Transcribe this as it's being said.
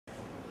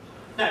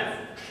Now,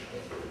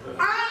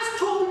 as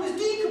Toby was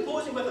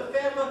decomposing with a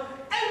fervour,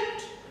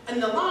 out in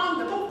the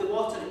land above the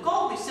water in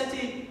Galway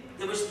City,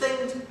 there was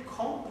things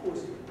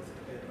composing with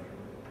a fervour.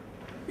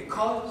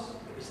 Because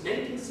it was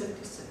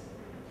 1977.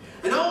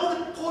 And all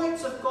the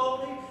poets of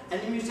Galway,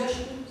 and the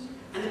musicians,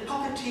 and the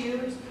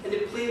puppeteers, and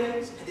the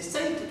playwrights had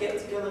decided to get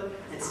together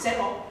and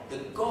set up the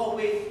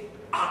Galway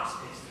Arts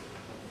Festival.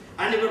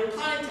 And they were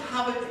planning to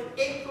have it in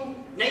April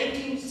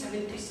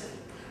 1977.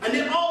 And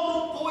they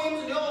all wrote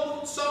poems and they all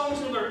wrote songs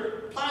and they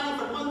were planning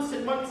for months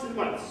and months and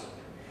months.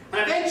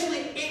 And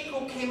eventually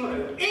April came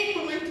around,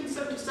 April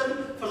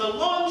 1977, for the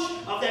launch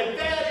of their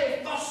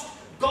very first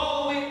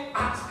Galway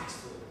Arts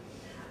Festival.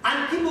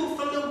 And people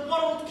from the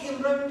world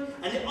came round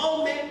and they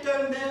all met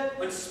down there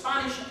on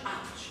Spanish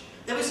Arch.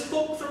 There was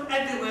folk from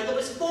everywhere, there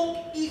was folk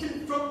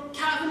even from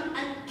Cavan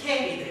and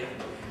Kerry there.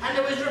 And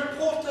there was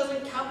reporters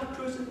and camera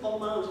crews and all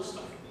manners of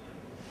stuff.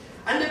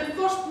 And the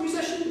first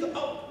musician got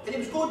up and he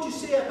was going to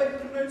say a big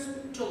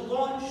pronouncement to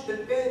launch the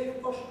very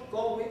first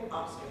Galway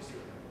Arts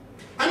Festival.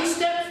 And he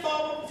stepped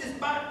forward with his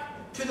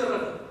back to the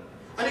river.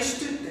 And he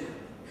stood there.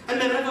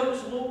 And the river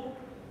was low.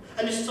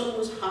 And the sun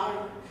was high.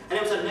 And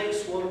it was a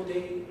nice warm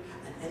day.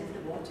 And in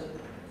the water,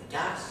 the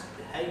gas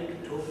behind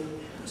Toby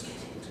was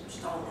getting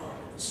stronger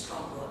and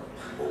stronger,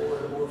 more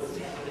and more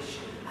feverish.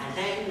 And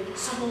then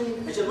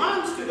suddenly, as the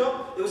man stood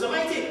up, there was a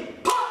mighty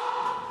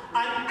pop!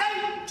 And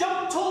out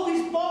jumped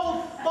Toby's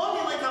bottle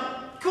body like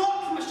a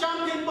cork from a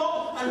champagne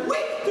bottle and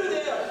whipped through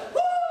the air.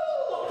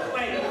 Woo! Up it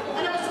went.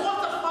 And there was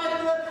water flying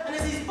everywhere, and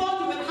as his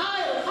body went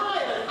higher and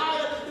higher and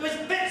higher, there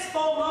was bits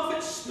falling off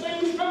its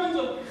strange ribbons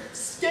of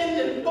skin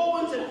and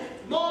bones and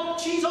more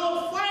cheese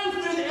all flying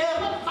through the air,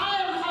 and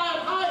higher and higher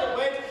and higher it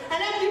went,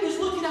 and everybody was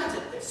looking at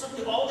it, and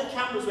suddenly all the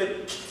cameras went.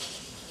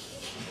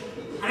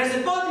 And as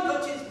the body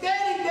got to its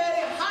very,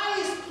 very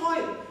highest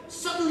point,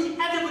 suddenly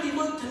everybody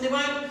looked and they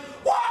went,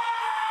 "Wah!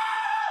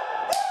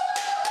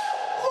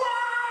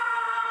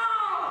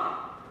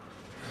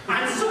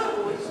 And so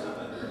it was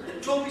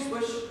that Toby's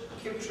wish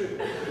came true.